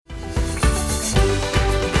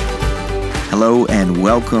Hello and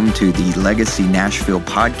welcome to the Legacy Nashville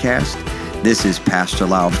podcast. This is Pastor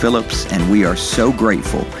Lyle Phillips, and we are so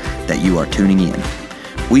grateful that you are tuning in.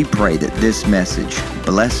 We pray that this message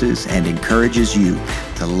blesses and encourages you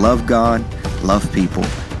to love God, love people,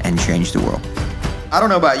 and change the world. I don't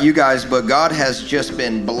know about you guys, but God has just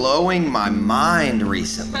been blowing my mind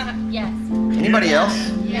recently. Yes. Anybody else?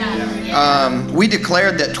 Yeah. We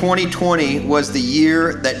declared that 2020 was the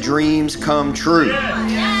year that dreams come true.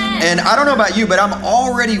 Yes. And I don't know about you, but I'm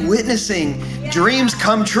already witnessing dreams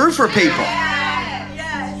come true for people.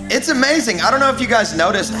 Yes. It's amazing. I don't know if you guys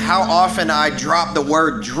noticed how often I drop the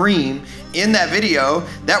word dream in that video.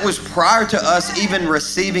 That was prior to us even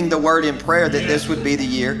receiving the word in prayer that this would be the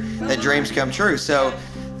year that dreams come true. So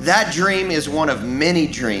that dream is one of many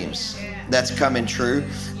dreams that's coming true.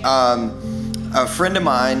 A friend of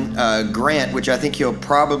mine, Grant, which I think he'll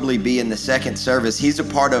probably be in the second service, he's a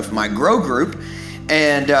part of my Grow group.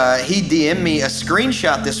 And he DM'd me a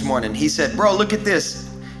screenshot this morning. He said, bro, look at this.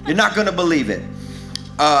 You're not going to believe it.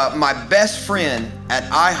 My best friend at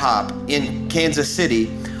IHOP in Kansas City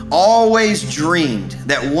always dreamed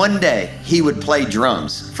that one day he would play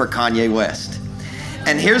drums for Kanye West.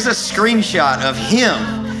 And here's a screenshot of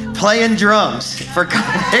him playing drums for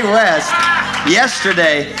Kanye West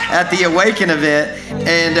yesterday at the Awaken event.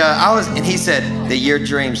 And he said, the year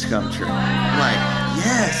dreams come true. I'm like,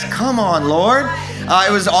 yes, come on, Lord.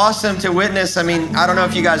 It was awesome to witness. I mean, I don't know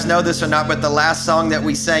if you guys know this or not, but the last song that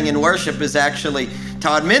we sang in worship is actually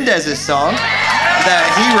Todd Mendez's song that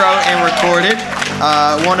he wrote and recorded,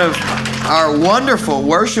 one of our wonderful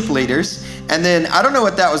worship leaders. And then I don't know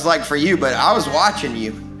what that was like for you, but I was watching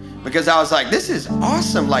you because I was like, this is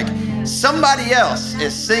awesome. Like somebody else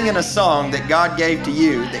is singing a song that God gave to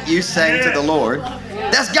you, that you sang to the Lord.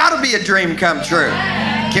 That's got to be a dream come true.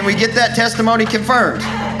 Can we get that testimony confirmed?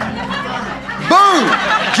 Boom!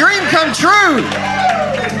 Dream come true!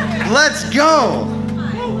 Let's go!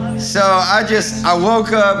 So I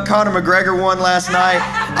woke up, Conor McGregor won last night.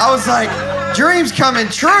 I was like, dreams coming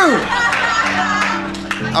true!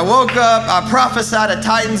 I woke up, I prophesied a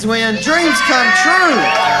Titans win. Dreams come true!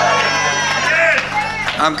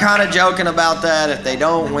 I'm kind of joking about that. If they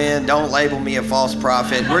don't win, don't label me a false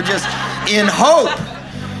prophet. We're just in hope.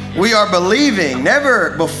 We are believing.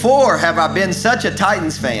 Never before have I been such a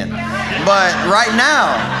Titans fan. But right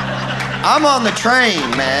now, I'm on the train,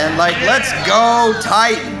 man. Like, let's go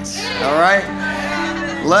Titans, all right?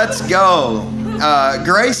 Let's go.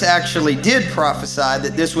 Grace actually did prophesy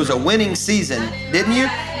that this was a winning season, didn't you?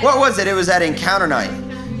 What was it? It was at Encounter Night.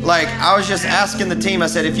 Like, I was just asking the team, I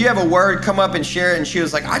said, if you have a word, come up and share it. And she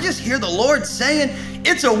was like, I just hear the Lord saying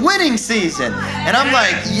it's a winning season. And I'm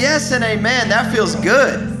like, yes and amen. That feels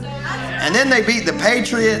good. And then they beat the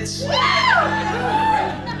Patriots.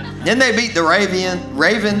 Then they beat the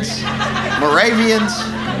Ravens, Moravians.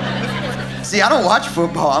 See, I don't watch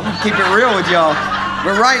football. I'm gonna keep it real with y'all.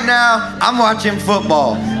 But right now, I'm watching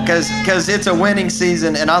football because it's a winning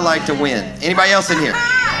season and I like to win. Anybody else in here?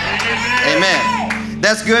 Amen.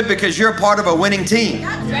 That's good because you're a part of a winning team.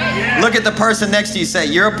 Look at the person next to you, say,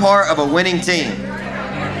 you're a part of a winning team.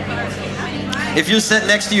 If you're sitting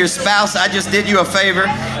next to your spouse, I just did you a favor.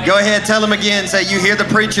 Go ahead, tell them again. Say, you hear the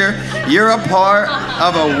preacher. You're a part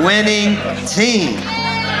of a winning team.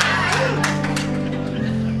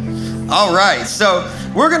 All right, so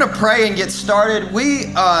we're going to pray and get started.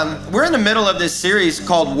 We're in the middle of this series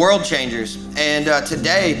called World Changers. And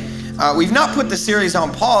today, we've not put the series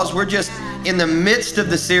on pause. We're just in the midst of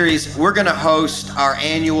the series. We're going to host our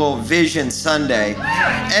annual Vision Sunday.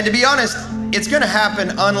 And to be honest, it's going to happen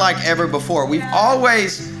unlike ever before. We've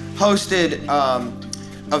always hosted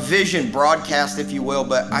a vision broadcast, if you will,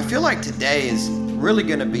 but I feel like today is really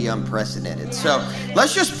going to be unprecedented. So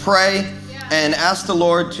let's just pray and ask the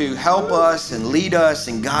Lord to help us and lead us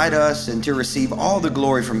and guide us and to receive all the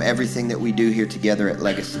glory from everything that we do here together at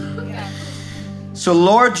Legacy. So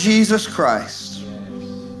Lord Jesus Christ,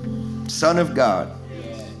 Son of God,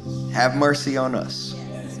 have mercy on us.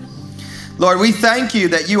 Lord, we thank you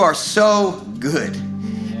that you are so good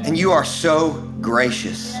and you are so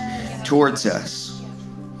gracious towards us.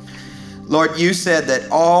 Lord, you said that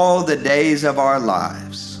all the days of our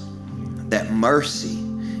lives, that mercy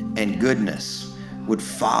and goodness would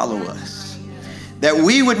follow us. That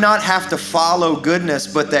we would not have to follow goodness,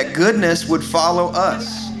 but that goodness would follow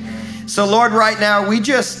us. So Lord, right now,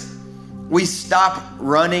 we stop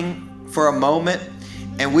running for a moment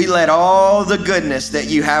and we let all the goodness that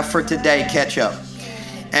you have for today catch up.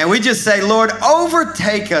 And we just say, Lord,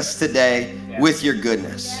 overtake us today with your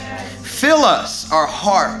goodness. Fill us, our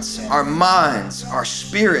hearts, our minds, our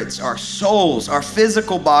spirits, our souls, our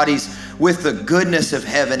physical bodies with the goodness of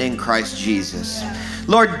heaven in Christ Jesus.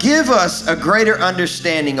 Lord, give us a greater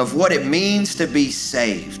understanding of what it means to be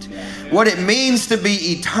saved, what it means to be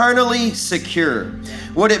eternally secure,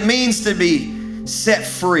 what it means to be set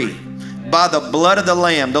free by the blood of the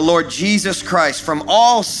Lamb, the Lord Jesus Christ, from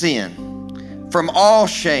all sin, from all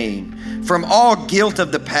shame, from all guilt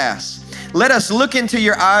of the past. Let us look into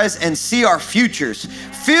your eyes and see our futures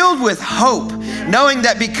filled with hope, knowing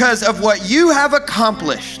that because of what you have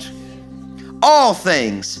accomplished, all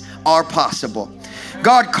things are possible.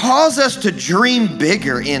 God, cause us to dream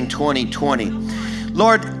bigger in 2020.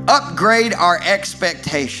 Lord, upgrade our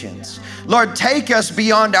expectations. Lord, take us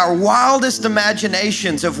beyond our wildest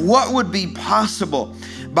imaginations of what would be possible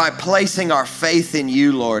by placing our faith in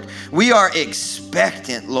you, Lord. We are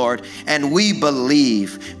expectant, Lord, and we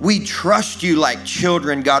believe. We trust you like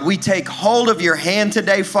children, God. We take hold of your hand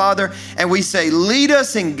today, Father, and we say, lead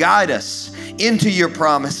us and guide us into your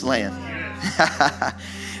promised land.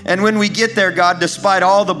 And when we get there, God, despite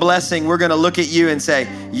all the blessing, we're going to look at you and say,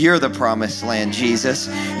 you're the promised land, Jesus.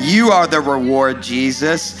 You are the reward,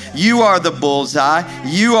 Jesus. You are the bullseye.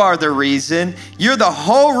 You are the reason. You're the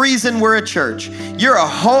whole reason we're a church. You're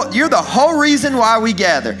the whole reason why we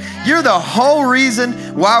gather. You're the whole reason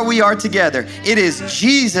why we are together. It is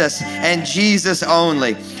Jesus and Jesus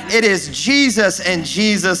only. It is Jesus and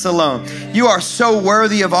Jesus alone. You are so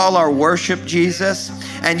worthy of all our worship, Jesus.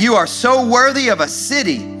 And you are so worthy of a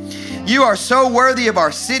city. You are so worthy of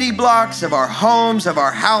our city blocks, of our homes, of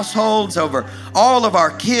our households, over all of our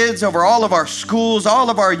kids, over all of our schools, all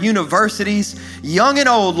of our universities, young and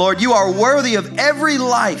old, Lord. You are worthy of every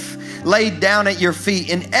life laid down at your feet,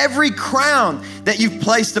 and every crown that you've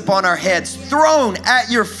placed upon our heads, thrown at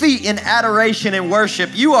your feet in adoration and worship.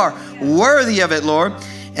 You are worthy of it, Lord.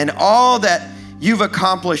 And all that you've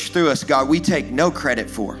accomplished through us, God, we take no credit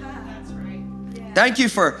for. Thank you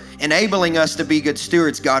for enabling us to be good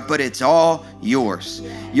stewards, God, but it's all yours.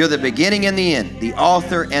 You're the beginning and the end, the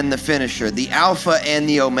author and the finisher, the Alpha and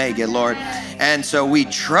the Omega, Lord. And so we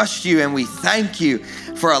trust you and we thank you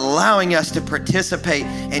for allowing us to participate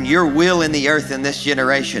in your will in the earth in this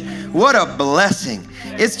generation. What a blessing.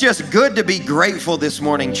 It's just good to be grateful this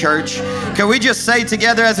morning, church. Can we just say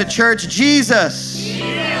together as a church, Jesus,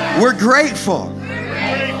 we're grateful.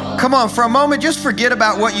 Come on, for a moment, just forget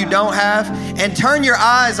about what you don't have and turn your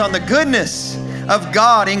eyes on the goodness of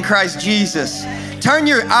God in Christ Jesus. Turn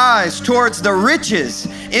your eyes towards the riches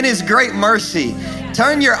in his great mercy.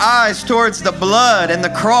 Turn your eyes towards the blood and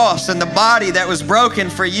the cross and the body that was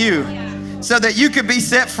broken for you so that you could be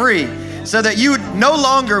set free, so that you no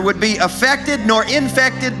longer would be affected nor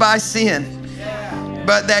infected by sin,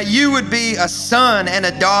 but that you would be a son and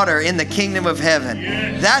a daughter in the kingdom of heaven.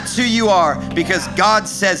 That's who you are because God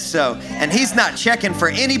says so. And he's not checking for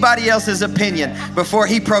anybody else's opinion before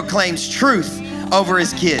he proclaims truth over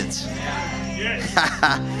his kids.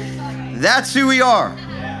 That's who we are.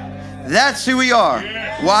 That's who we are.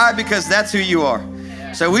 Why? Because that's who you are.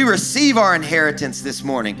 So we receive our inheritance this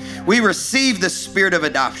morning. We receive the spirit of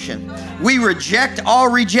adoption. We reject all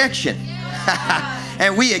rejection.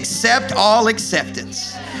 And we accept all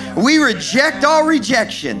acceptance. We reject all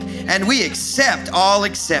rejection and we accept all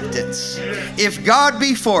acceptance. If God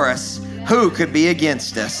be for us, who could be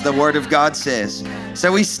against us? The word of God says.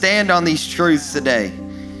 So we stand on these truths today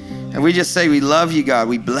and we just say, we love you, God.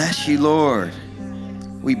 We bless you, Lord.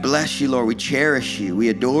 We bless you, Lord. We cherish you. We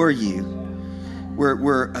adore you.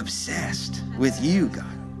 We're obsessed with you,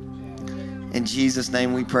 God. In Jesus'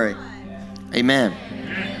 name we pray. Amen.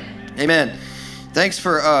 Amen. Thanks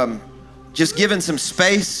for just giving some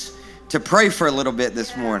space to pray for a little bit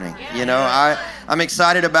this morning. You know, I'm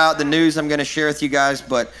excited about the news I'm going to share with you guys,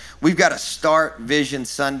 but we've got to start Vision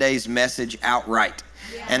Sunday's message outright.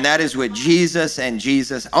 And that is with Jesus and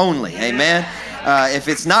Jesus only. Amen. If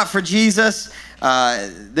it's not for Jesus,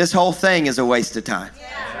 this whole thing is a waste of time.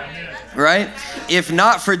 Right? If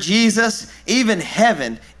not for Jesus, even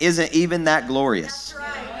heaven isn't even that glorious.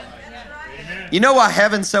 You know why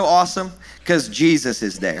heaven's so awesome? Because Jesus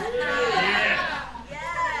is there.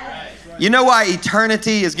 You know why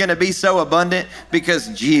eternity is going to be so abundant? Because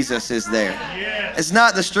Jesus is there. It's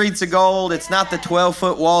not the streets of gold. It's not the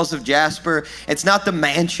 12-foot walls of jasper. It's not the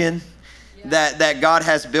mansion that God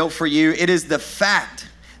has built for you. It is the fact,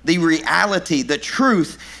 the reality, the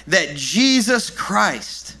truth that Jesus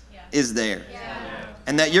Christ is there.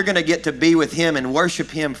 And that you're going to get to be with him and worship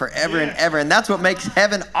him forever and ever. And that's what makes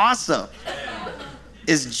heaven awesome.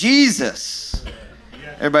 Is Jesus.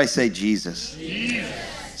 Everybody say Jesus.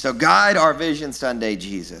 So guide our Vision Sunday,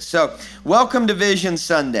 Jesus. So welcome to Vision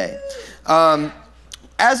Sunday.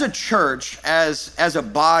 As a church, as a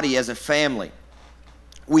body, as a family,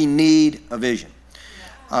 we need a vision.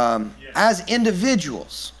 As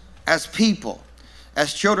individuals, as people,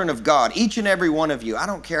 as children of God, each and every one of you, I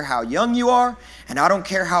don't care how young you are and I don't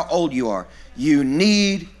care how old you are, you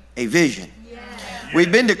need a vision.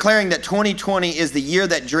 We've been declaring that 2020 is the year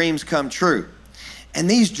that dreams come true. And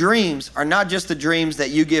these dreams are not just the dreams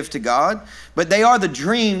that you give to God, but they are the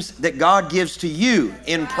dreams that God gives to you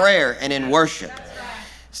in prayer and in worship.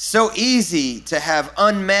 So easy to have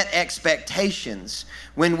unmet expectations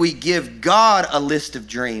when we give God a list of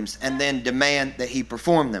dreams and then demand that He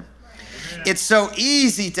perform them. It's so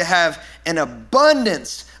easy to have an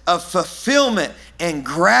abundance of fulfillment and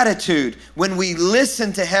gratitude when we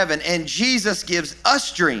listen to heaven and Jesus gives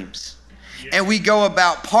us dreams and we go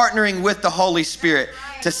about partnering with the Holy Spirit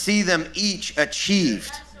to see them each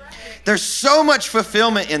achieved. There's so much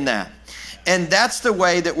fulfillment in that. And that's the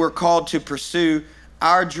way that we're called to pursue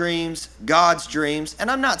our dreams, God's dreams. And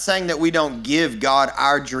I'm not saying that we don't give God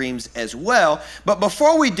our dreams as well, but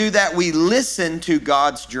before we do that, we listen to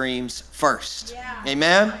God's dreams first.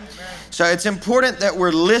 Amen? So it's important that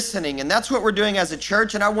we're listening, and that's what we're doing as a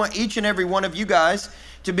church, and I want each and every one of you guys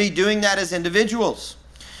to be doing that as individuals,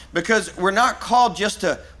 because we're not called just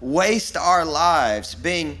to waste our lives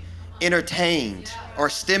being entertained or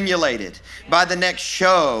stimulated by the next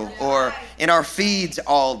show or in our feeds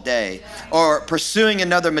all day or pursuing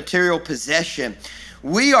another material possession.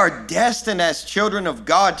 We are destined as children of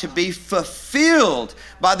God to be fulfilled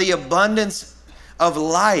by the abundance of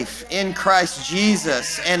life in Christ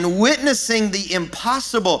Jesus and witnessing the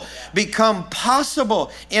impossible become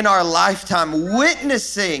possible in our lifetime,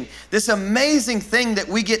 witnessing this amazing thing that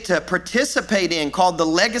we get to participate in called the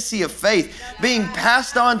legacy of faith being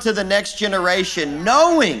passed on to the next generation,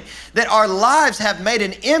 knowing that our lives have made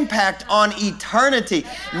an impact on eternity,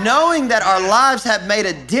 knowing that our lives have made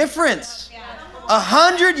a difference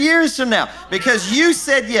 100 years from now because you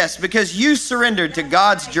said yes, because you surrendered to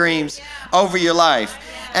God's dreams over your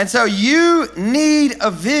life. And so you need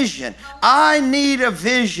a vision. I need a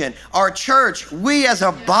vision. Our church, we as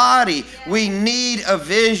a body, we need a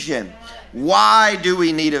vision. Why do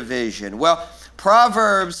we need a vision? Well,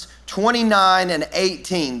 Proverbs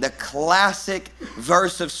 29:18, the classic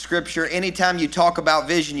verse of Scripture. Anytime you talk about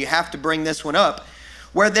vision, you have to bring this one up.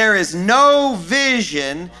 Where there is no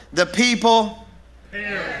vision, the people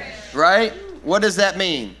perish. Right? What does that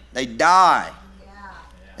mean? They die.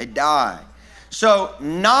 They die. So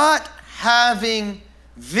not having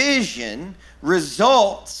vision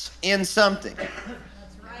results in something. That's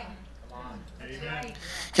right.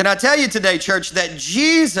 Can I tell you today, church, that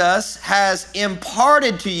Jesus has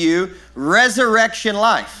imparted to you resurrection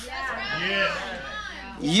life? Yes.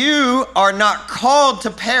 You are not called to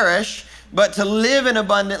perish, but to live an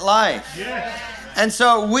abundant life. Yes. And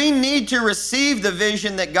so we need to receive the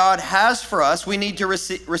vision that God has for us. We need to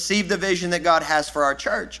receive the vision that God has for our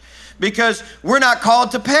church, because we're not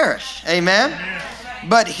called to perish. Amen?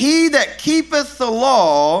 But he that keepeth the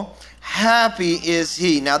law, happy is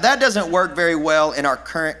he. Now that doesn't work very well in our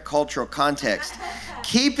current cultural context.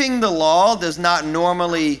 Keeping the law does not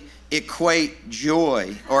normally equate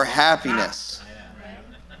joy or happiness.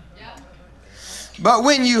 But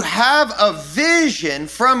when you have a vision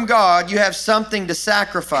from God, you have something to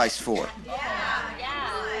sacrifice for.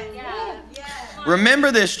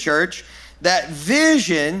 Remember this, church, that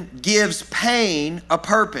vision gives pain a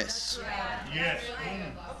purpose.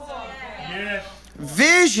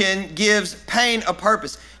 Vision gives pain a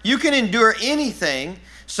purpose. You can endure anything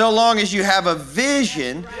so long as you have a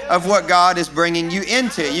vision of what God is bringing you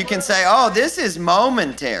into. You can say, oh, this is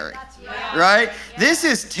momentary. Right? This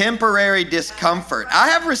is temporary discomfort. I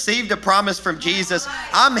have received a promise from Jesus.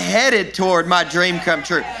 I'm headed toward my dream come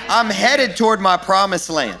true. I'm headed toward my promised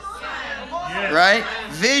land. Right?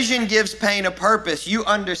 Vision gives pain a purpose. You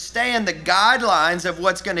understand the guidelines of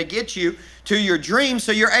what's going to get you to your dream,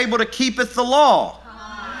 so you're able to keepeth the law.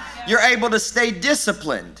 You're able to stay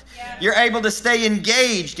disciplined. You're able to stay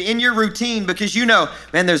engaged in your routine because you know,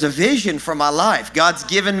 man, there's a vision for my life. God's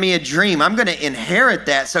given me a dream. I'm going to inherit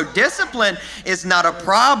that. So discipline is not a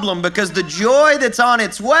problem because the joy that's on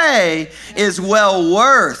its way is well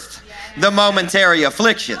worth the momentary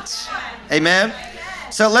afflictions. Amen?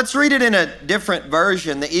 So let's read it in a different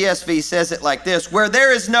version. The ESV says it like this: where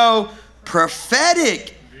there is no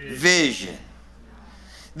prophetic vision,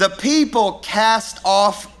 the people cast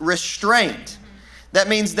off restraint. That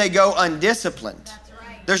means they go undisciplined.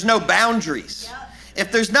 There's no boundaries. If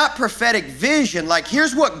there's not prophetic vision, like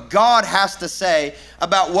here's what God has to say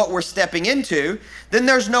about what we're stepping into, then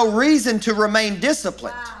there's no reason to remain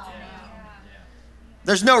disciplined.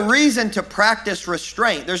 There's no reason to practice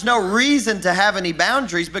restraint. There's no reason to have any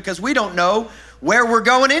boundaries because we don't know where we're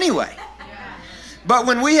going anyway. But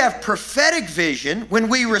when we have prophetic vision, when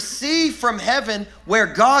we receive from heaven where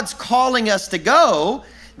God's calling us to go,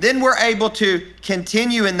 then we're able to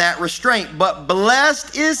continue in that restraint. But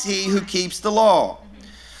blessed is he who keeps the law.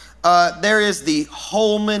 There is the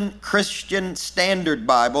Holman Christian Standard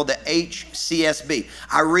Bible, the HCSB.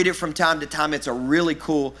 I read it from time to time. It's a really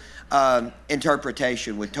cool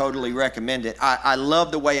interpretation. Would totally recommend it. I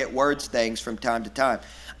love the way it words things from time to time.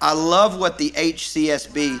 I love what the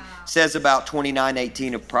HCSB says about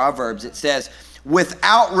 29:18 of Proverbs. It says,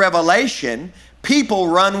 without revelation, people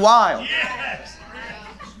run wild. Yes.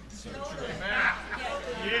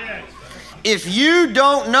 If you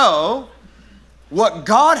don't know what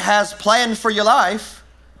God has planned for your life,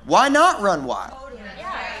 why not run wild?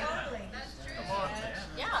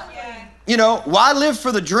 You know, why live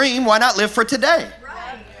for the dream? Why not live for today?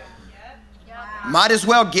 Might as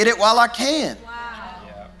well get it while I can.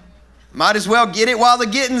 Might as well get it while the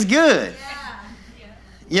getting's good.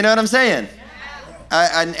 You know what I'm saying?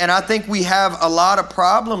 And I think we have a lot of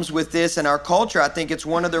problems with this in our culture. I think it's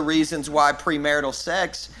one of the reasons why premarital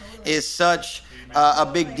sex is such a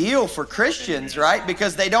big deal for Christians, right?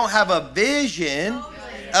 Because they don't have a vision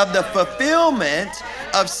of the fulfillment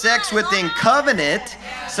of sex within covenant.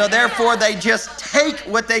 So therefore they just take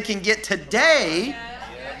what they can get today,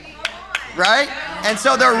 right? And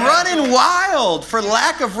so they're running wild for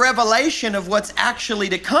lack of revelation of what's actually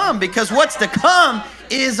to come, because what's to come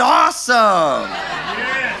is awesome.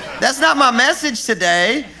 That's not my message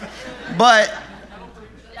today, but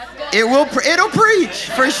it'll preach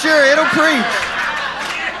for sure. It'll preach.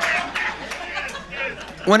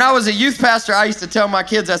 When I was a youth pastor, I used to tell my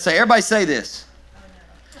kids, I'd say, everybody say this: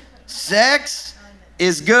 sex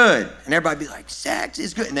is good. And everybody would be like, sex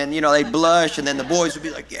is good. And then, you know, they'd blush, and then the boys would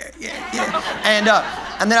be like, yeah, yeah,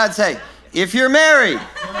 yeah. And then I'd say, if you're married.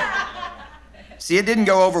 See, it didn't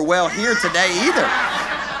go over well here today either.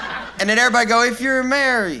 And then everybody go, if you're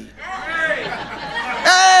married.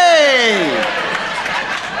 Hey!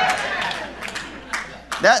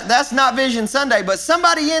 That's not Vision Sunday, but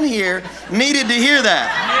somebody in here needed to hear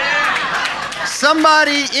that.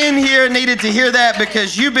 Somebody in here needed to hear that,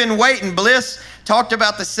 because you've been waiting. Bliss talked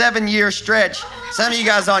about the 7-year stretch. Some of you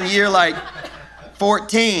guys on year like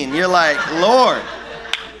 14. You're like, Lord,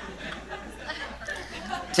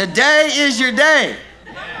 today is your day.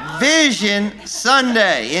 Vision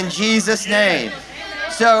Sunday in Jesus' name.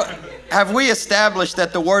 So have we established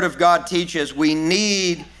that the Word of God teaches we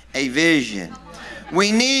need a vision?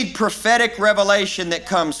 We need prophetic revelation that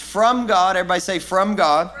comes from God. Everybody say from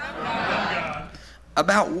God. From God.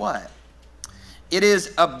 About what? It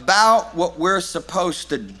is about what we're supposed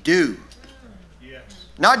to do. Yes.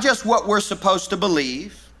 Not just what we're supposed to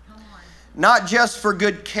believe. Not just for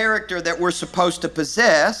good character that we're supposed to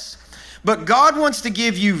possess. But God wants to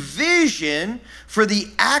give you vision for the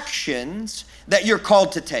actions that you're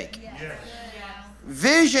called to take. Yes.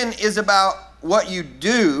 Vision is about what you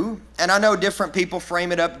do, and I know different people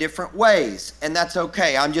frame it up different ways, and that's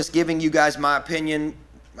okay. I'm just giving you guys my opinion.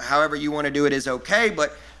 However you want to do it is okay,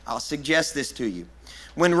 but I'll suggest this to you.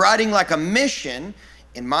 When writing like a mission,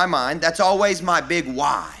 in my mind, that's always my big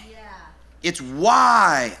why. Yeah. It's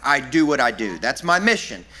why I do what I do. That's my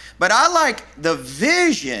mission. But I like the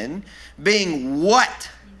vision being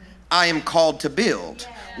what I am called to build,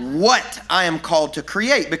 what I am called to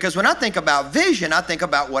create. Because when I think about vision, I think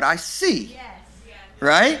about what I see.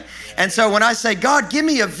 Right? And so when I say, God, give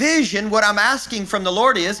me a vision, what I'm asking from the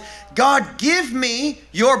Lord is, God, give me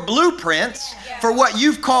your blueprints for what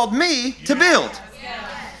you've called me to build.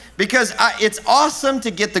 Because it's awesome to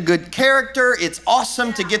get the good character. It's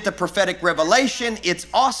awesome to get the prophetic revelation. It's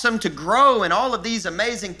awesome to grow in all of these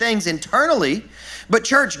amazing things internally. But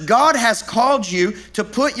church, God has called you to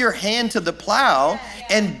put your hand to the plow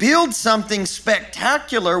and build something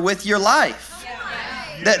spectacular with your life.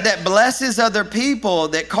 That blesses other people,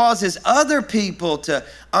 that causes other people to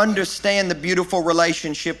understand the beautiful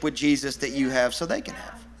relationship with Jesus that you have so they can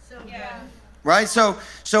have. Right? So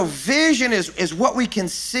vision is what we can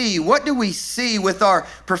see. What do we see with our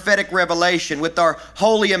prophetic revelation, with our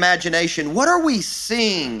holy imagination? What are we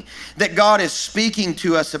seeing that God is speaking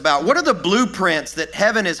to us about? What are the blueprints that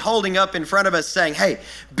heaven is holding up in front of us saying, hey,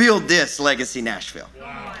 build this, Legacy Nashville?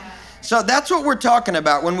 Wow. So that's what we're talking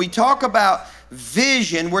about. When we talk about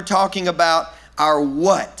vision, we're talking about our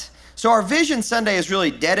what. So our Vision Sunday is really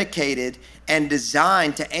dedicated and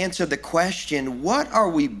designed to answer the question, what are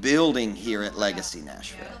we building here at Legacy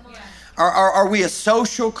Nashville? Are we a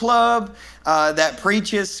social club that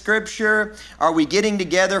preaches scripture? Are we getting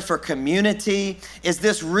together for community? Is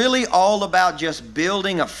this really all about just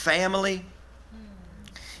building a family?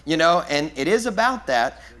 You know, and it is about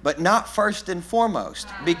that, but not first and foremost,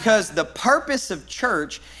 because the purpose of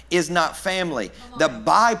church is not family. The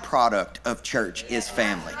byproduct of church is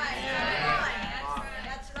family.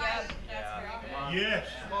 Yes.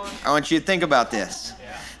 I want you to think about this.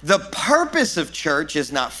 The purpose of church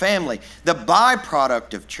is not family. The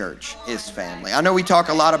byproduct of church is family. I know we talk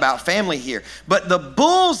a lot about family here, but the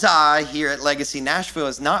bullseye here at Legacy Nashville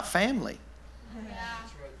is not family.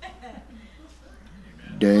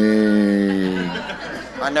 Dang.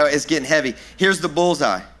 I know it's getting heavy. Here's the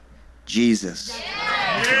bullseye. Jesus.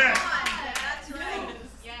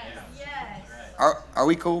 Are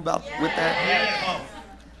we cool with that?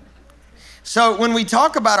 So when we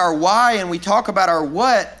talk about our why and we talk about our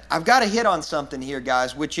what, I've got to hit on something here,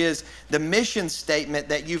 guys, which is the mission statement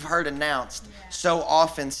that you've heard announced so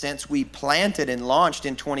often since we planted and launched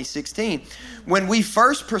in 2016. When we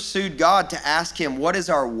first pursued God to ask him, what is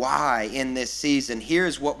our why in this season?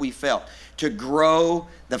 Here's what we felt: to grow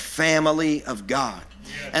the family of God.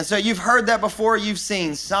 And so you've heard that before. You've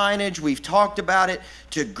seen signage. We've talked about it.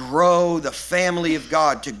 To grow the family of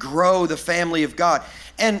God. To grow the family of God.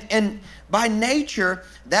 And by nature,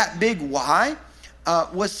 that big why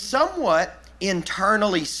was somewhat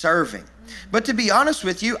internally serving. But to be honest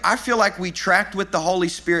with you, I feel like we tracked with the Holy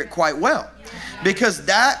Spirit quite well, because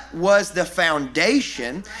that was the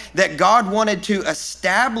foundation that God wanted to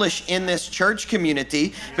establish in this church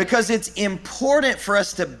community, because it's important for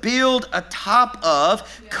us to build atop of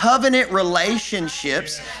covenant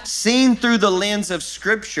relationships seen through the lens of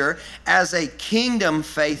Scripture as a kingdom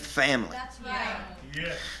faith family.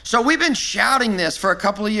 So we've been shouting this for a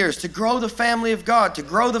couple of years: to grow the family of God, to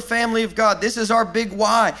grow the family of God. This is our big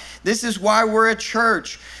why. This is why we're a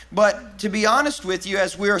church. But to be honest with you,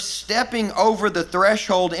 as we're stepping over the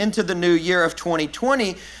threshold into the new year of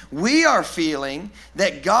 2020, we are feeling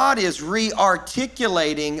that God is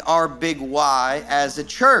re-articulating our big why as a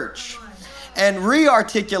church. And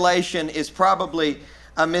re-articulation is probably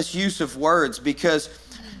a misuse of words, because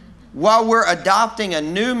while we're adopting a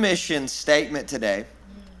new mission statement today,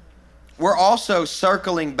 we're also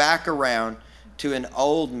circling back around to an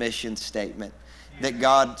old mission statement that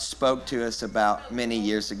God spoke to us about many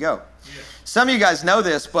years ago. Some of you guys know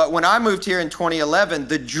this, but when I moved here in 2011,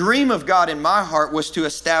 the dream of God in my heart was to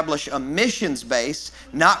establish a missions base,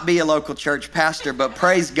 not be a local church pastor, but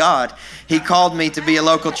praise God, he called me to be a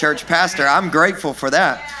local church pastor. I'm grateful for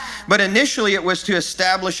that. But initially it was to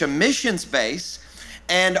establish a missions base,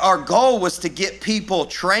 and our goal was to get people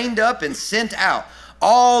trained up and sent out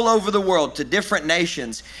all over the world to different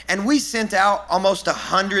nations. And we sent out almost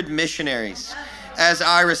 100 missionaries as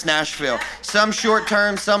Iris Nashville. Some short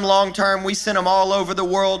term, some long term. We sent them all over the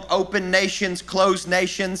world, open nations, closed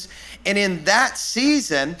nations. And in that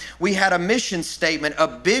season, we had a mission statement, a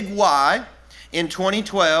big why in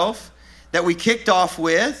 2012 that we kicked off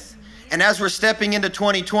with. And as we're stepping into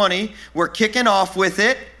 2020, we're kicking off with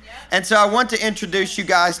it. And so I want to introduce you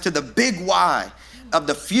guys to the big why of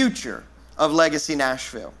the future of Legacy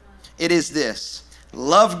Nashville. It is this: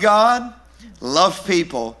 love God, love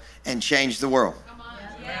people, and change the world.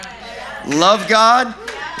 Love God,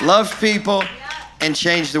 love people, and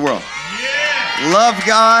change the world. Love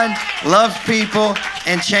God, love people,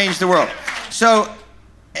 and change the world. So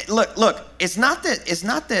look, it's not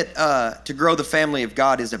that to grow the family of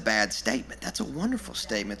God is a bad statement. That's a wonderful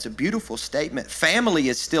statement. It's a beautiful statement. Family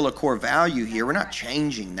is still a core value here. We're not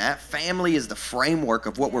changing that. Family is the framework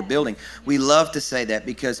of what we're building. We love to say that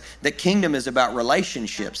because the kingdom is about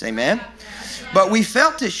relationships. Amen? But we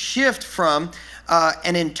felt to shift from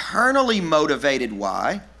an internally motivated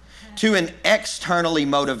why to an externally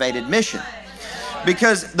motivated mission.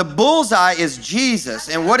 Because the bullseye is Jesus.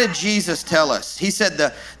 And what did Jesus tell us? He said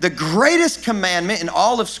the greatest commandment in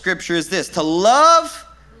all of Scripture is this: to love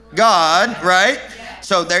God, right?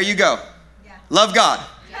 So there you go. Love God.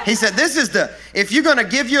 He said this is if you're going to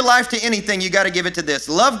give your life to anything, you got to give it to this.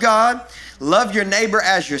 Love God, love your neighbor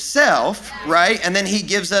as yourself, right? And then he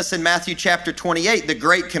gives us in Matthew chapter 28, the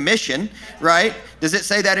Great Commission, right? Does it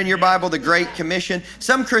say that in your Bible, the Great Commission?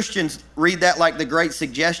 Some Christians read that like the Great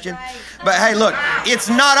Suggestion. But hey, look, it's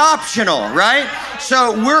not optional, right?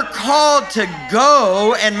 So we're called to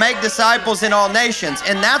go and make disciples in all nations.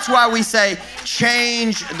 And that's why we say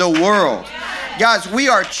change the world. Guys, we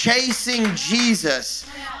are chasing Jesus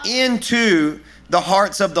into the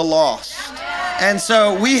hearts of the lost. And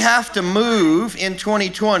so we have to move in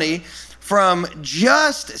 2020 from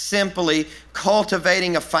just simply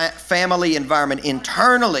cultivating a family environment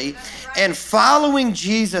internally and following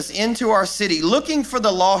Jesus into our city, looking for the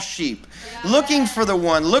lost sheep, looking for the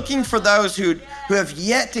one, looking for those who have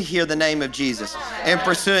yet to hear the name of Jesus and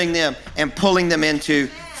pursuing them and pulling them into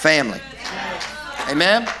family.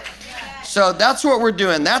 Amen? So that's what we're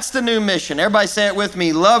doing. That's the new mission. Everybody say it with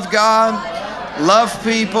me. Love God, love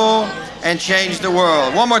people, and change the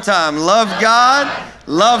world. One more time. Love God,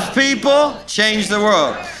 love people, change the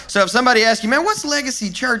world. So if somebody asks you, man, what's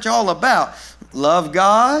Legacy Church all about? Love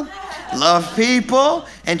God, love people,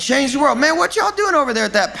 and change the world. Man, what y'all doing over there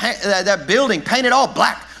at that building painted all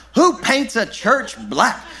black? Who paints a church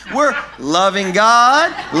black? We're loving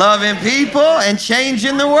God, loving people, and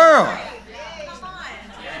changing the world.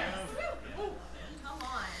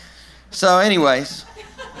 So anyways,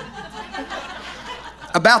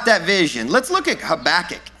 about that vision, let's look at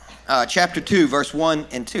Habakkuk chapter 2, verse 1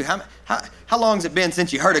 and 2. How long has it been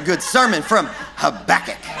since you heard a good sermon from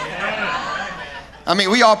Habakkuk? I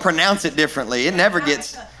mean, we all pronounce it differently. It never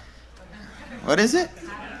gets, what is it?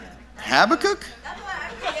 Habakkuk?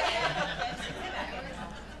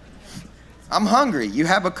 I'm hungry. You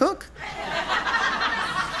have a cook?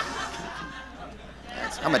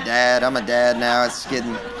 I'm a dad now. It's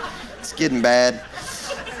getting bad.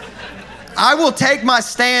 I will take my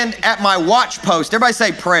stand at my watch post. Everybody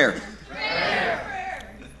say prayer.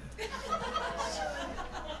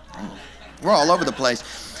 We're all over the place.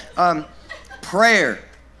 Prayer.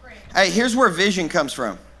 Hey, here's where vision comes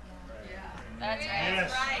from. That's right.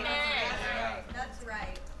 That's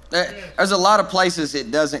right. There's a lot of places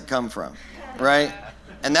it doesn't come from, right?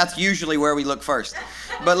 And that's usually where we look first.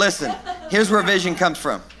 But listen, here's where vision comes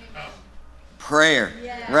from. Prayer,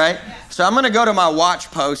 right? So I'm going to go to my watch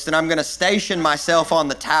post and I'm going to station myself on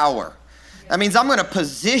the tower. That means I'm going to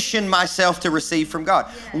position myself to receive from God.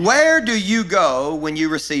 Where do you go when you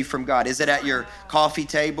receive from God? Is it at your coffee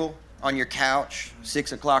table, on your couch,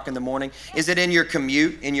 6 o'clock in the morning? Is it in your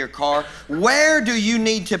commute, in your car? Where do you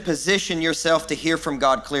need to position yourself to hear from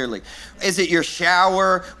God clearly? Is it your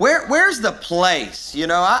shower? Where's the place? You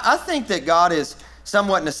know, I think that God is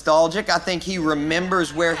somewhat nostalgic. I think he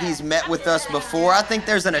remembers where he's met with us before. I think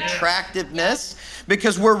there's an attractiveness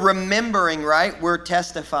because we're remembering, right? We're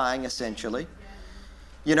testifying essentially.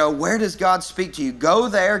 You know, where does God speak to you? Go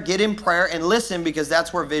there, get in prayer, and listen, because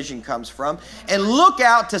that's where vision comes from. And look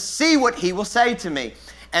out to see what he will say to me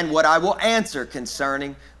and what I will answer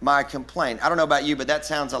concerning my complaint. I don't know about you, but that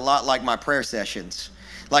sounds a lot like my prayer sessions.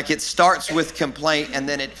 Like it starts with complaint and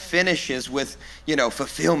then it finishes with, you know,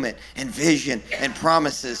 fulfillment and vision and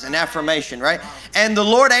promises and affirmation, right? And the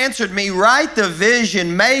Lord answered me, write the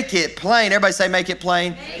vision, make it plain. Everybody say, make it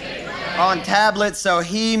plain. On tablets so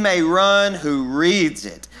he may run who reads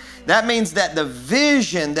it. That means that the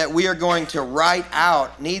vision that we are going to write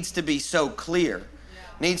out needs to be so clear,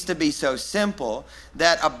 needs to be so simple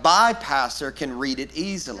that a bypasser can read it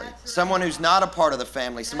easily. Someone who's not a part of the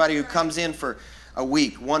family, somebody who comes in for a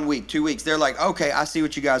week, 1 week, 2 weeks, they're like, okay, I see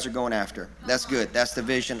what you guys are going after. That's good. That's the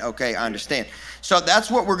vision. Okay, I understand. So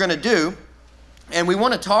that's what we're going to do. And we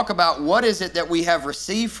want to talk about what is it that we have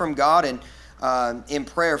received from God and in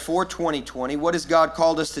prayer for 2020. What has God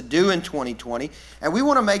called us to do in 2020? And we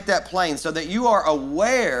want to make that plain so that you are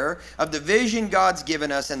aware of the vision God's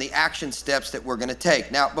given us and the action steps that we're going to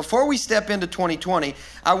take. Now, before we step into 2020,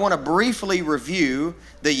 I want to briefly review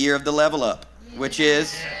the year of the level up, which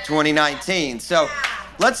is 2019. So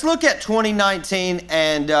let's look at 2019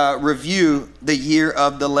 and review the year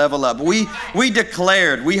of the level up. We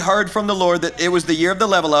heard from the Lord that it was the year of the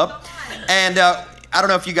level up. And I don't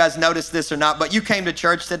know if you guys noticed this or not, but you came to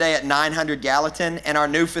church today at 900 Gallatin, and our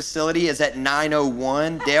new facility is at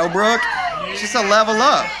 901 Dalebrook. It's just a level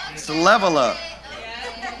up. It's a level up.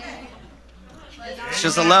 It's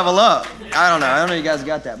just a level up. I don't know if you guys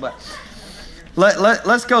got that, but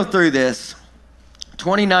let's go through this.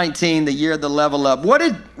 2019, the year of the level up. What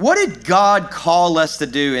did God call us to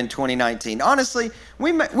do in 2019? Honestly,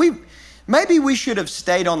 maybe we should have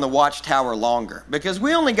stayed on the watchtower longer because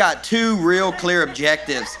we only got 2 real clear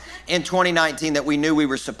objectives in 2019 that we knew we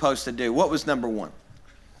were supposed to do. What was number 1?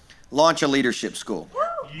 Launch a leadership school.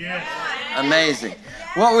 Yes. Amazing.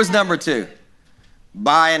 What was number 2?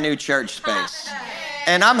 Buy a new church space.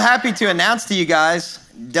 And I'm happy to announce to you guys,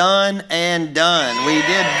 done and done. We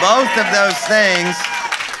did both of those things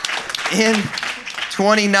in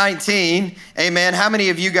 2019. Amen. How many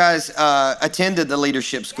of you guys attended the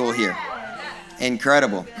leadership school here?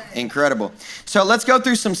 Incredible. So let's go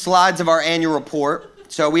through some slides of our annual report.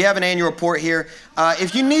 So we have an annual report here.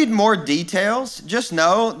 If you need more details, just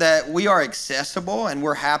know that we are accessible and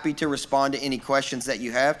we're happy to respond to any questions that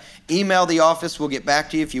you have. Email the office. We'll get back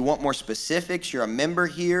to you. If you want more specifics, you're a member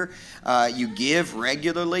here, you give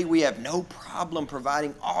regularly, we have no problem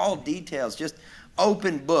providing all details. Just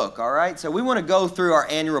open book, all right? So we want to go through our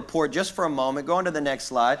annual report just for a moment. Go on to the next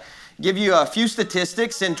slide. Give you a few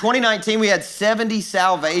statistics. In 2019, we had 70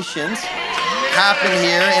 salvations happen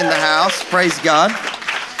here in the house. Praise God.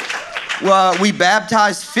 Well, we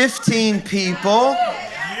baptized 15 people.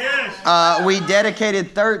 We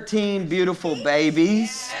dedicated 13 beautiful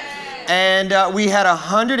babies. And we had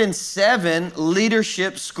 107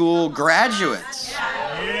 leadership school graduates.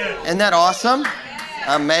 Isn't that awesome?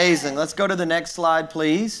 Amazing. Let's go to the next slide,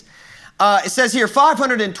 please. It says here,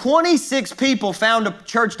 526 people found a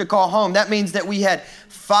church to call home. That means that we had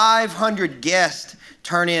 500 guests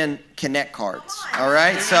turn in Connect cards. All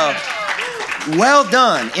right? So, well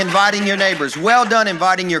done inviting your neighbors. Well done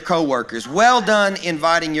inviting your coworkers. Well done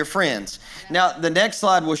inviting your friends. Now, the next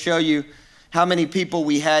slide will show you how many people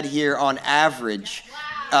we had here on average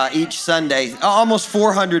each Sunday. Almost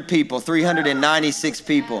 400 people, 396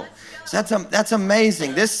 people. So that's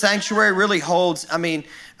amazing. This sanctuary really holds,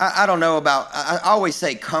 I don't know about, I always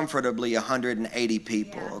say comfortably 180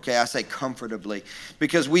 people, okay? I say comfortably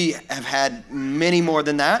because we have had many more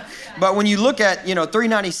than that. But when you look at,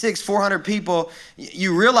 396, 400 people,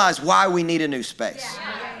 you realize why we need a new space.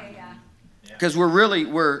 Because we're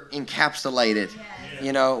encapsulated,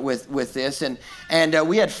 with this. And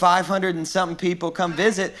we had 500 and something people come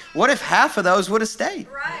visit. What if half of those would have stayed?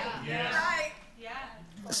 Right.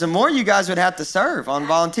 Some more you guys would have to serve on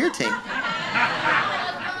volunteer team.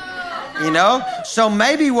 So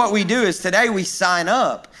maybe what we do is today we sign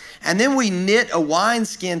up and then we knit a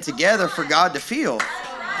wineskin together for God to feel.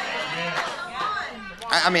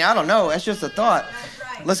 I don't know. That's just a thought.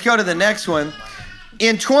 Let's go to the next one.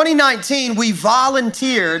 In 2019, we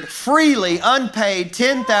volunteered freely, unpaid,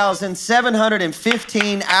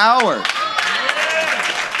 10,715 hours.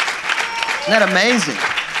 Isn't that amazing?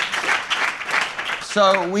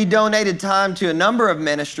 So we donated time to a number of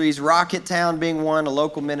ministries, Rocket Town being one, a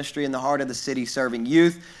local ministry in the heart of the city serving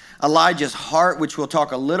youth. Elijah's Heart, which we'll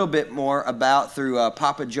talk a little bit more about through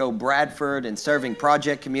Papa Joe Bradford and serving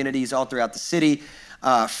project communities all throughout the city,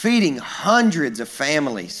 feeding hundreds of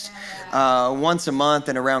families once a month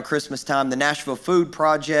and around Christmas time. The Nashville Food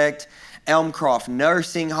Project, Elmcroft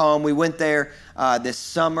Nursing Home. We went there this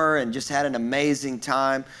summer and just had an amazing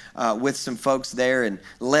time with some folks there and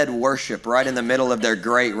led worship right in the middle of their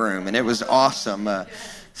great room. And it was awesome.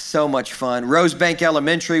 So much fun. Rosebank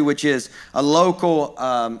Elementary, which is a local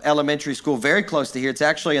elementary school very close to here. It's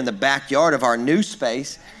actually in the backyard of our new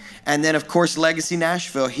space. And then, of course, Legacy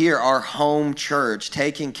Nashville here, our home church,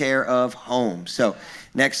 taking care of home. So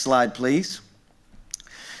next slide, please.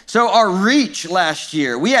 So our reach last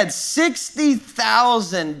year, we had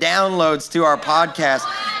 60,000 downloads to our podcast.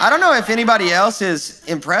 I don't know if anybody else is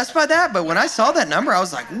impressed by that, but when I saw that number, I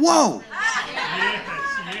was like, whoa.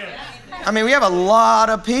 We have a lot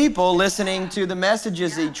of people listening to the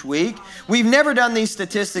messages each week. We've never done these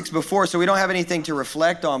statistics before, so we don't have anything to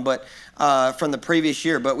reflect on but from the previous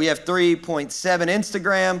year. But we have 3.7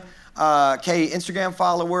 Instagram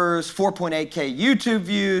followers, 4.8K YouTube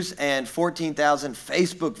views, and 14,000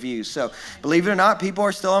 Facebook views. So believe it or not, people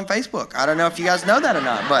are still on Facebook. I don't know if you guys know that or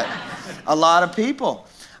not, but a lot of people.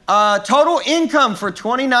 Total income for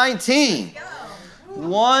 2019,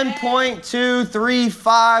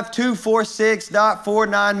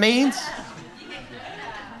 1.235246.49 means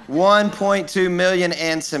 1.2 million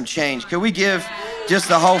and some change. Could we give just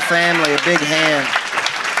the whole family a big hand?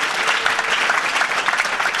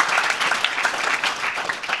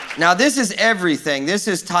 Now, this is everything. This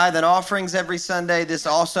is tithe and offerings every Sunday. This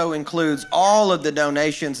also includes all of the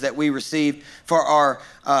donations that we received for our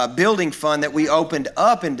building fund that we opened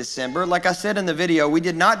up in December. Like I said in the video, we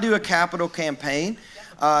did not do a capital campaign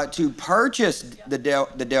to purchase the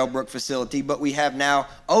Delbrook facility, but we have now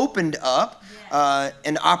opened up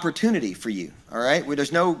an opportunity for you. All right?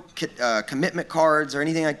 There's no commitment cards or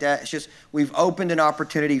anything like that. It's just we've opened an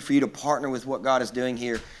opportunity for you to partner with what God is doing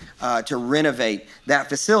here to renovate that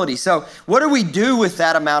facility. So what do we do with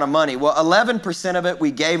that amount of money? Well, 11% of it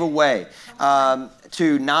we gave away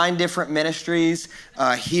to 9 different ministries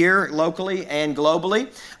here locally and globally.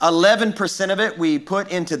 11% of it we put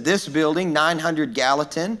into this building, 900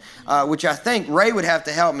 Gallatin, which I think Ray would have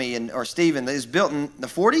to help me, or Stephen, is built in the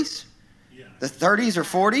 40s? The 30s or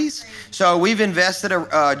 40s. So we've invested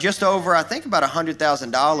just over, I think, about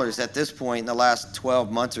 $100,000 at this point in the last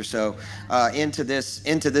 12 months or so into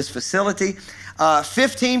this facility.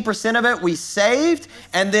 15% of it we saved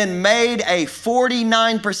and then made a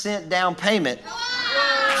 49% down payment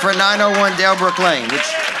for 901 Delbrook Lane,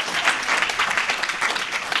 which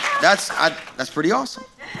that's pretty awesome.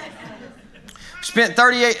 Spent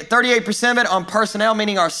 38% of it on personnel,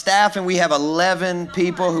 meaning our staff, and we have 11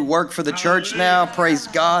 people who work for the church now. Praise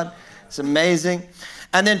God. It's amazing.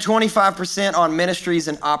 And then 25% on ministries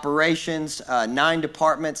and operations, 9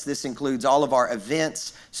 departments. This includes all of our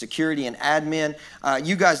events, security, and admin.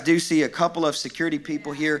 You guys do see a couple of security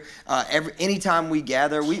people here. Anytime we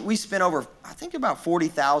gather, we spent over, I think, about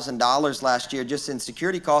 $40,000 last year just in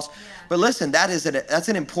security costs. But listen, that's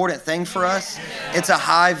an important thing for us. It's a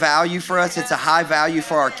high value for us. It's a high value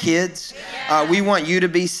for our kids. We want you to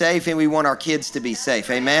be safe, and we want our kids to be safe.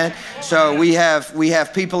 Amen. So we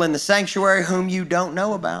have people in the sanctuary whom you don't know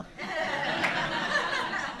about.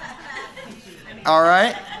 All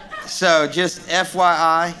right. So just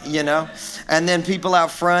FYI, and then people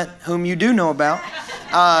out front whom you do know about,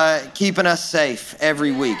 keeping us safe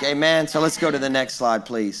every week. Amen. So let's go to the next slide,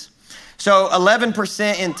 please. So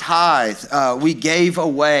 11% in tithe we gave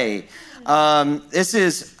away. This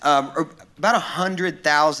is about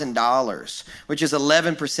 $100,000, which is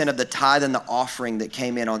 11% of the tithe and the offering that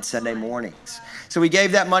came in on Sunday mornings. So we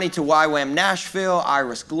gave that money to YWAM Nashville,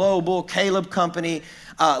 Iris Global, Caleb Company,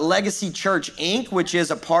 Legacy Church, Inc., which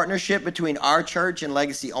is a partnership between our church and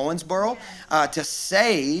Legacy Owensboro, to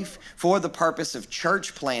save for the purpose of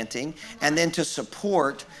church planting and then to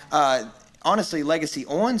support, honestly, Legacy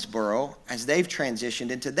Owensboro as they've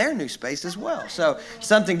transitioned into their new space as well. So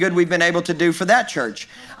something good we've been able to do for that church.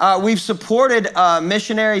 We've supported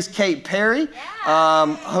missionaries Kate Perry,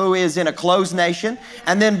 who is in a closed nation,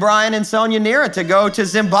 and then Brian and Sonia Nira to go to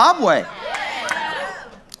Zimbabwe.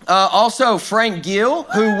 Also, Frank Gill,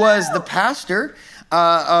 who was the pastor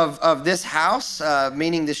of this house,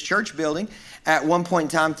 meaning this church building, at one point in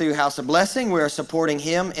time through House of Blessing. We are supporting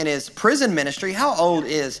him in his prison ministry. How old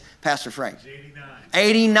is Pastor Frank?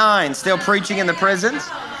 89, still preaching in the prisons.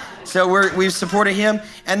 So we've supported him.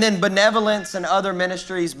 And then Benevolence and other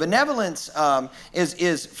ministries. Benevolence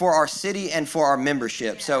is for our city and for our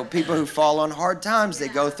membership. So people who fall on hard times, they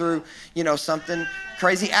go through, something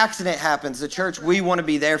crazy accident happens. The church, we want to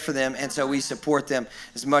be there for them, and so we support them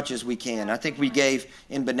as much as we can. I think we gave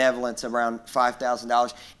in Benevolence around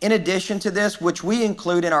 $5,000. In addition to this, which we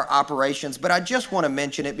include in our operations, but I just want to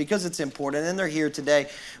mention it because it's important, and they're here today.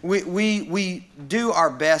 We do our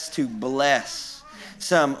best to bless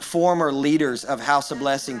some former leaders of House of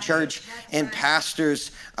Blessing Church and pastors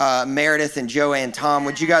Meredith and Joanne Tom.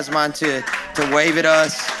 Would you guys mind to wave at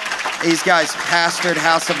us? These guys pastored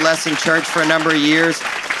House of Blessing Church for a number of years,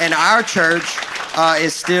 and our church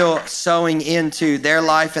is still sowing into their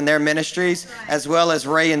life and their ministries, as well as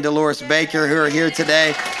Ray and Dolores Baker, who are here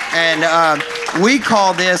today. And we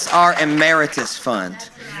call this our Emeritus Fund.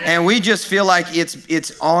 And we just feel like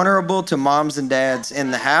it's honorable to moms and dads in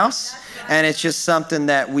the house. And it's just something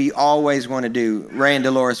that we always want to do. Ray and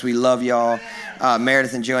Dolores, we love y'all.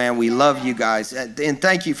 Meredith and Joanne, we love you guys. And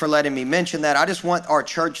thank you for letting me mention that. I just want our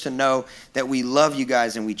church to know that we love you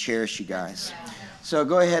guys and we cherish you guys. So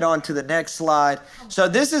go ahead on to the next slide. So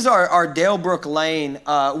this is our Delbrook Lane.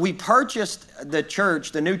 We purchased the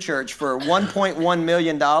church, the new church, for $1.1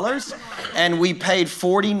 million, and we paid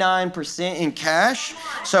 49% in cash.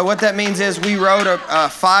 So what that means is we wrote a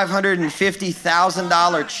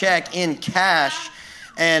 $550,000 check in cash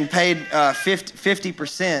and paid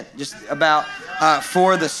 50%, just about,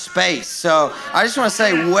 for the space. So I just want to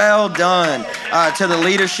say well done to the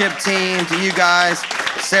leadership team, to you guys,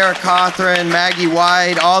 Sarah Cothran, Maggie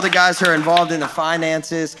White, all the guys who are involved in the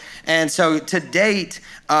finances. And so to date,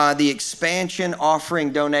 the expansion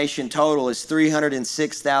offering donation total is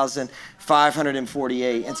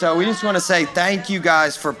 $306,548. And so we just want to say thank you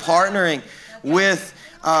guys for partnering with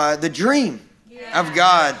the dream of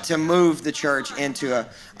God to move the church into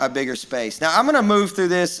a bigger space. Now, I'm going to move through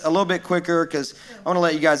this a little bit quicker because I want to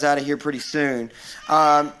let you guys out of here pretty soon.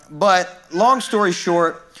 But long story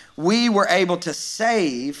short, we were able to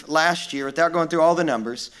save last year, without going through all the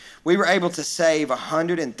numbers, we were able to save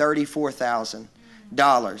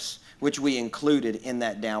 $134,000, which we included in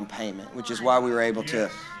that down payment, which is why we were able to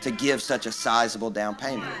give such a sizable down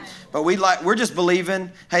payment. But we're just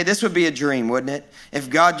believing, hey, this would be a dream, wouldn't it? If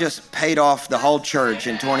God just paid off the whole church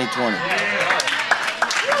in 2020.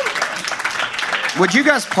 Would you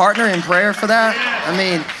guys partner in prayer for that? I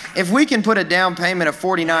mean, if we can put a down payment of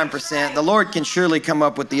 49%, the Lord can surely come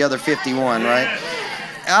up with the other 51, right?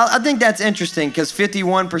 I think that's interesting because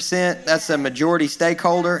 51%, that's a majority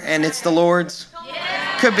stakeholder, and it's the Lord's.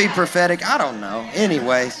 Could be prophetic. I don't know.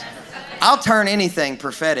 Anyways, I'll turn anything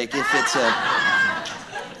prophetic if it's a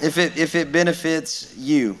if it benefits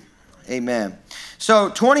you. Amen. So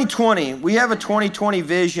 2020, we have a 2020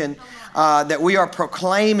 vision that we are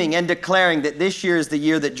proclaiming and declaring that this year is the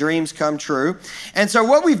year that dreams come true. And so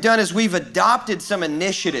what we've done is we've adopted some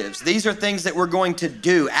initiatives. These are things that we're going to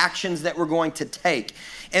do, actions that we're going to take.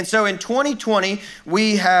 And so in 2020,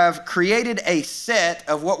 we have created a set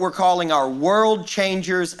of what we're calling our World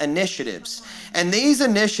Changers initiatives. And these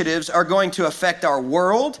initiatives are going to affect our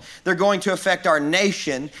world, they're going to affect our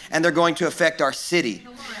nation, and they're going to affect our city.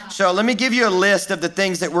 So let me give you a list of the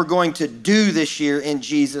things that we're going to do this year in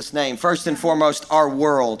Jesus' name. First and foremost, our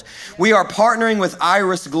world. We are partnering with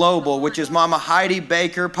Iris Global, which is Mama Heidi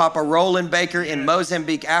Baker, Papa Roland Baker in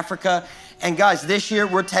Mozambique, Africa. And guys, this year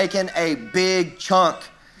we're taking a big chunk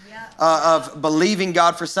of believing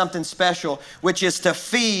God for something special, which is to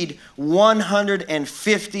feed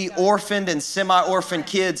 150 orphaned and semi-orphaned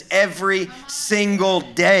kids every single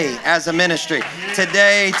day as a ministry.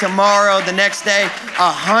 Today, tomorrow, the next day,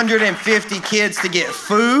 150 kids to get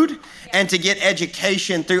food and to get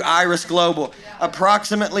education through Iris Global.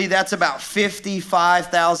 Approximately, that's about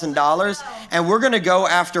 $55,000. And we're going to go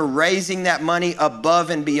after raising that money above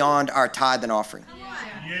and beyond our tithe and offering.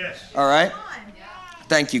 Yes. All right?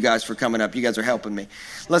 Thank you guys for coming up. You guys are helping me.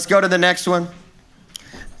 Let's go to the next one.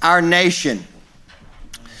 Our nation.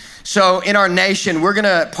 So in our nation, we're going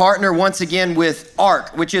to partner once again with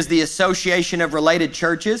ARC, which is the Association of Related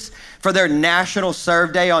Churches, for their National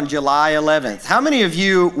Serve Day on July 11th. How many of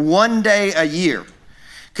you, one day a year,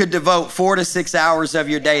 could devote 4 to 6 hours of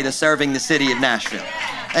your day to serving the city of Nashville?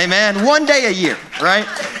 Amen. One day a year, right?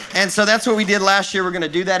 And so that's what we did last year. We're going to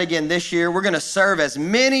do that again this year. We're going to serve as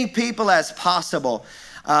many people as possible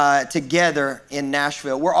together in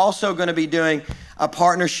Nashville. We're also going to be doing a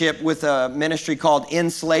partnership with a ministry called In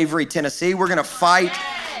Slavery, Tennessee. We're going to fight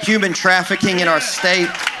human trafficking in our state.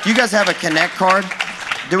 Do you guys have a Connect card?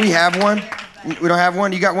 Do we have one? We don't have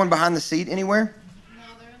one? You got one behind the seat anywhere? No,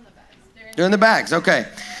 they're in the bags. They're in the bags. Okay.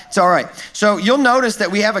 It's all right. So you'll notice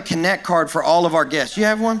that we have a Connect card for all of our guests. You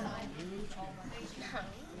have one?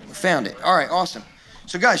 Found it. All right, awesome.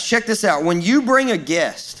 So guys, check this out. When you bring a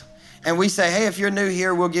guest and we say, hey, if you're new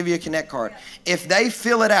here, we'll give you a Connect card. If they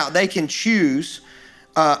fill it out, they can choose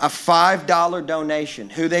a $5 donation,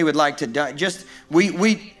 who they would like to donate. Just,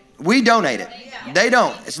 we donate it. They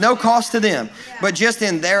don't. It's no cost to them. But just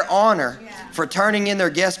in their honor for turning in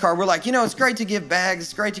their guest card, we're like, it's great to give bags.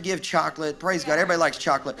 It's great to give chocolate. Praise God. Everybody likes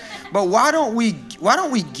chocolate. But why don't we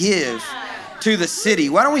give to the city?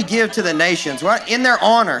 Why don't we give to the nations? In their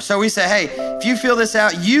honor. So we say, hey, if you fill this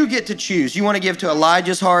out, you get to choose. You want to give to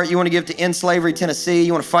Elijah's Heart. You want to give to In Slavery, Tennessee.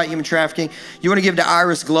 You want to fight human trafficking. You want to give to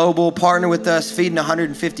Iris Global. Partner with us, feeding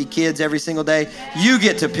 150 kids every single day. You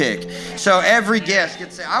get to pick. So every guest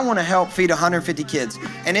gets to say, I want to help feed 150 kids.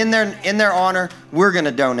 And in their honor, we're going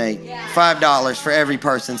to donate $5 for every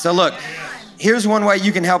person. So look, here's one way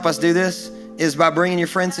you can help us do this is by bringing your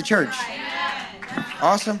friends to church.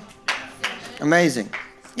 Awesome. Amazing.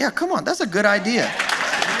 Yeah, come on. That's a good idea.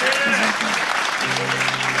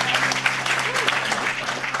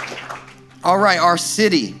 All right, our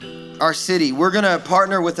city. We're going to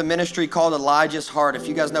partner with a ministry called Elijah's Heart. If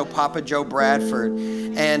you guys know Papa Joe Bradford,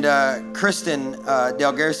 and Kristen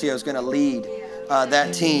Del Garcio is going to lead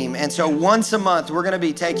that team. And so once a month, we're going to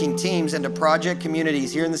be taking teams into project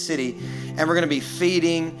communities here in the city, and we're going to be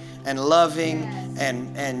feeding and loving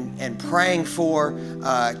and praying for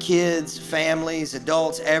kids, families,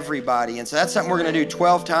 adults, everybody. And so that's something we're going to do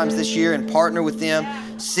 12 times this year and partner with them,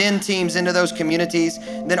 send teams into those communities.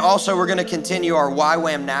 And then also we're going to continue our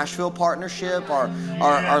YWAM Nashville partnership,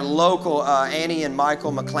 our local Annie and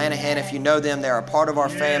Michael McClanahan. If you know them, they're a part of our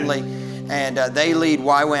family. And they lead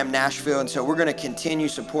YWAM Nashville. And so we're going to continue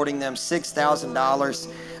supporting them,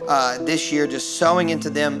 $6,000 this year, just sowing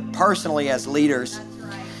into them personally as leaders.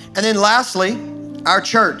 And then lastly, our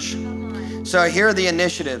church. So here are the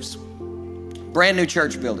initiatives. Brand new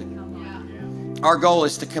church building. Our goal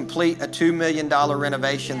is to complete a $2 million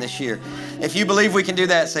renovation this year. If you believe we can do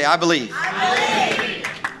that, say, I believe. I believe.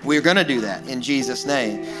 We're going to do that in Jesus'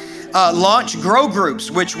 name. Launch grow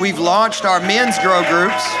groups, which we've launched our men's grow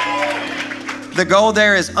groups. The goal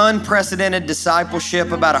there is unprecedented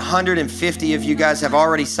discipleship. About 150 of you guys have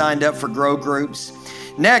already signed up for grow groups.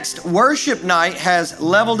 Next, worship night has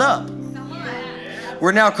leveled up.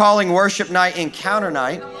 We're now calling worship night Encounter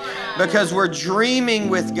Night because we're dreaming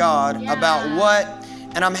with God about what,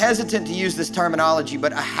 and I'm hesitant to use this terminology,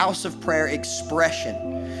 but a house of prayer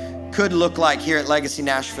expression could look like here at Legacy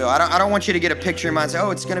Nashville. I don't want you to get a picture in mind and say,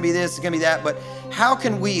 oh, it's going to be this, it's going to be that, but how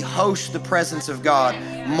can we host the presence of God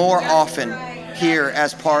more often here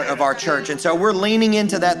as part of our church. And so we're leaning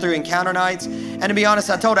into that through encounter nights. And to be honest,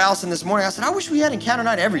 I told Allison this morning, I said, I wish we had encounter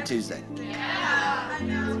night every Tuesday.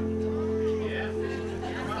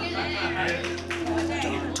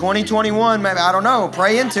 2021, maybe, I don't know,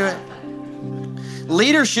 pray into it.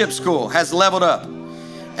 Leadership School has leveled up,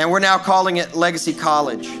 and we're now calling it Legacy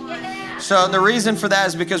College. So the reason for that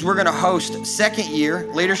is because we're going to host second year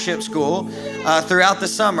Leadership School throughout the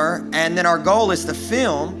summer, and then our goal is to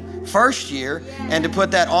film first year and to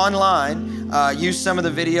put that online, use some of the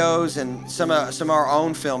videos and some of our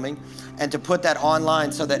own filming, and to put that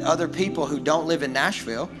online so that other people who don't live in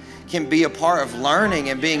Nashville can be a part of learning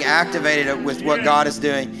and being activated with what God is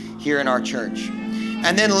doing here in our church.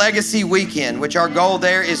 And then Legacy Weekend, which our goal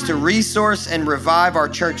there is to resource and revive our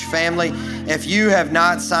church family. If you have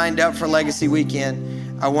not signed up for Legacy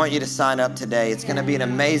Weekend, I want you to sign up today. It's going to be an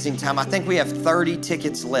amazing time. I think we have 30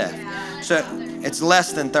 tickets left. So it's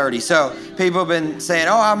less than 30. So people have been saying,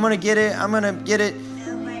 oh, I'm going to get it. I'm going to get it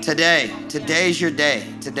today. Today's your day.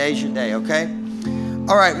 Today's your day, okay?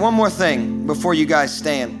 All right, one more thing before you guys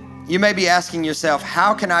stand. You may be asking yourself,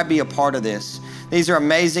 how can I be a part of this? These are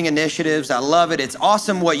amazing initiatives. I love it. It's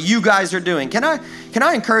awesome what you guys are doing. Can I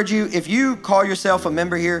encourage you, if you call yourself a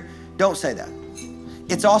member here, don't say that.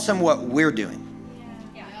 It's awesome what we're doing.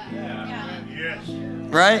 Yes.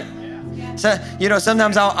 Right? So,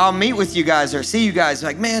 sometimes I'll meet with you guys or see you guys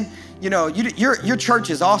like, man, your church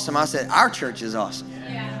is awesome. I said, our church is awesome.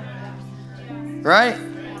 Right?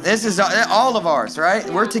 This is all of ours, right?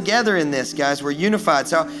 We're together in this, guys. We're unified.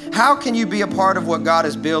 So how can you be a part of what God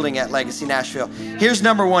is building at Legacy Nashville? Here's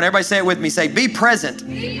number one. Everybody say it with me. Say, be present.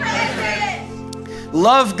 Be present.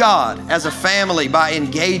 Love God as a family by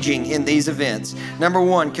engaging in these events. Number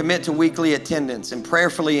one, commit to weekly attendance and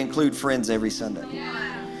prayerfully include friends every Sunday.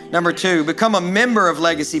 Number two, become a member of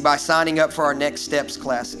Legacy by signing up for our Next Steps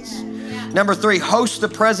classes. Number three, host the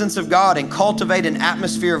presence of God and cultivate an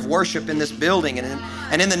atmosphere of worship in this building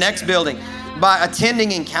and in the next building by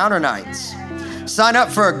attending encounter nights. Sign up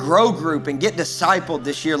for a grow group and get discipled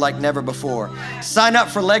this year like never before. Sign up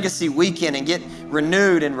for Legacy Weekend and get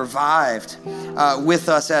renewed and revived with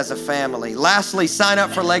us as a family. Lastly, sign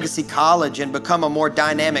up for Legacy College and become a more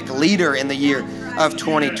dynamic leader in the year of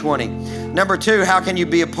 2020. Number two, how can you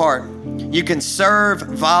be a part? You can serve,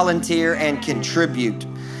 volunteer, and contribute.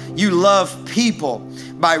 You love people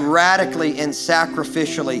by radically and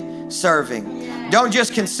sacrificially serving. Don't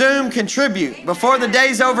just consume, contribute. Before the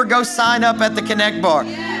day's over, go sign up at the Connect Bar.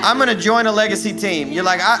 I'm going to join a Legacy team. You're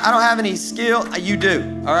like, I don't have any skill. You do,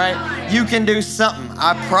 all right? You can do something,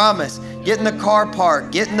 I promise. Get in the car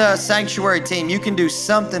park, get in the sanctuary team. You can do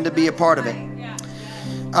something to be a part of it.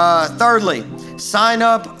 Thirdly, sign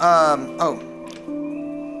up.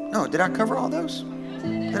 Did I cover all those?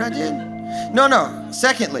 That I did? No.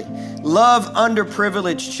 Secondly, love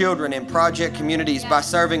underprivileged children in project communities by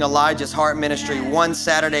serving Elijah's Heart Ministry one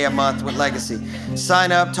Saturday a month with Legacy.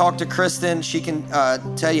 Sign up, talk to Kristen. She can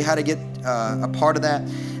tell you how to get a part of that.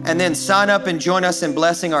 And then sign up and join us in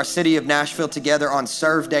blessing our city of Nashville together on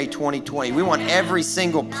Serve Day 2020. We want every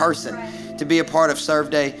single person to be a part of Serve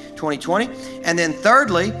Day 2020. And then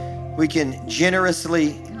thirdly, we can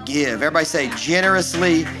generously give. Everybody say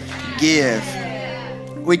generously give.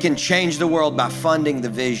 We can change the world by funding the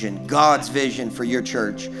vision, God's vision for your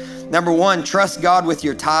church. Number one, trust God with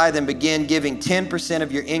your tithe and begin giving 10%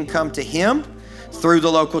 of your income to Him through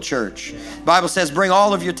the local church. The Bible says, bring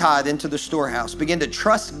all of your tithe into the storehouse. Begin to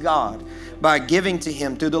trust God by giving to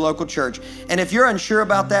Him through the local church. And if you're unsure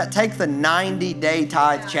about that, take the 90-day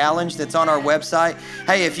tithe challenge that's on our website.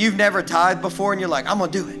 Hey, if you've never tithed before and you're like, I'm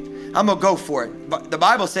going to do it. I'm going to go for it. But the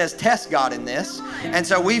Bible says test God in this. And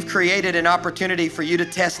so we've created an opportunity for you to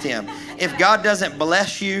test Him. If God doesn't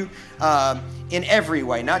bless you in every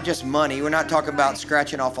way, not just money. We're not talking about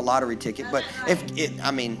scratching off a lottery ticket. But I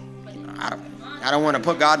don't want to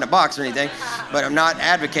put God in a box or anything, but I'm not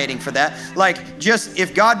advocating for that. Like, just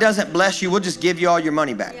if God doesn't bless you, we'll just give you all your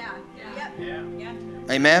money back.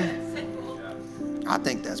 Amen? I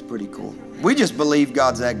think that's pretty cool. We just believe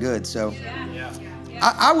God's that good. So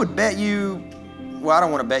I would bet you, well, I don't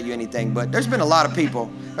want to bet you anything, but there's been a lot of people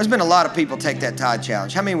take that tithe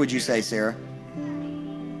challenge. How many would you say, Sarah?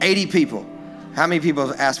 80 people. How many people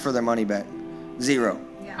have asked for their money back? 0.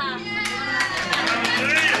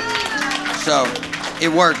 So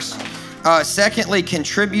it works. Secondly,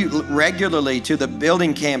 contribute regularly to the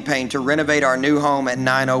building campaign to renovate our new home at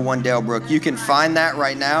 901 Delbrook. You can find that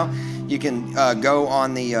right now. You can go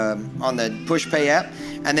on the PushPay app.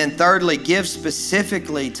 And then thirdly, give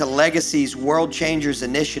specifically to Legacy's World Changers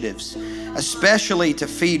initiatives, especially to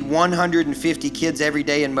feed 150 kids every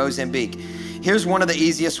day in Mozambique. Here's one of the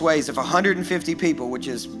easiest ways. If 150 people, which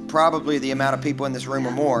is probably the amount of people in this room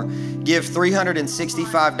or more, give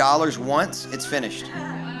 $365 once, it's finished.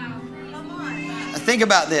 Now think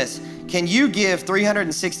about this. Can you give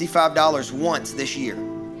 $365 once this year?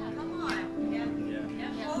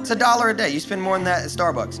 It's $1 a day. You spend more than that at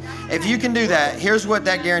Starbucks. If you can do that, here's what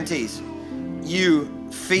that guarantees. You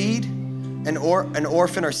feed an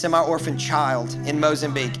orphan or semi-orphan child in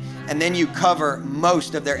Mozambique, and then you cover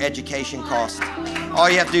most of their education costs. All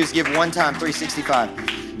you have to do is give one time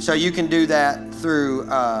 $365. So you can do that through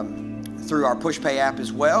our PushPay app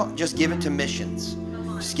as well. Just give it to missions.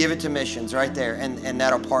 Just give it to missions right there, and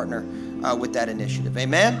that'll partner with that initiative.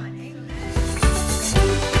 Amen?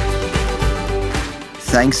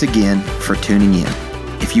 Thanks again for tuning in.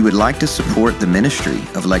 If you would like to support the ministry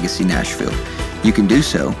of Legacy Nashville, you can do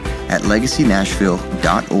so at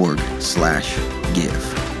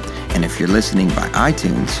legacynashville.org/give. And if you're listening by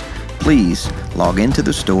iTunes, please log into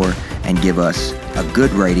the store and give us a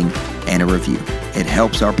good rating and a review. It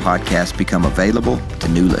helps our podcast become available to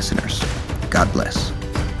new listeners. God bless.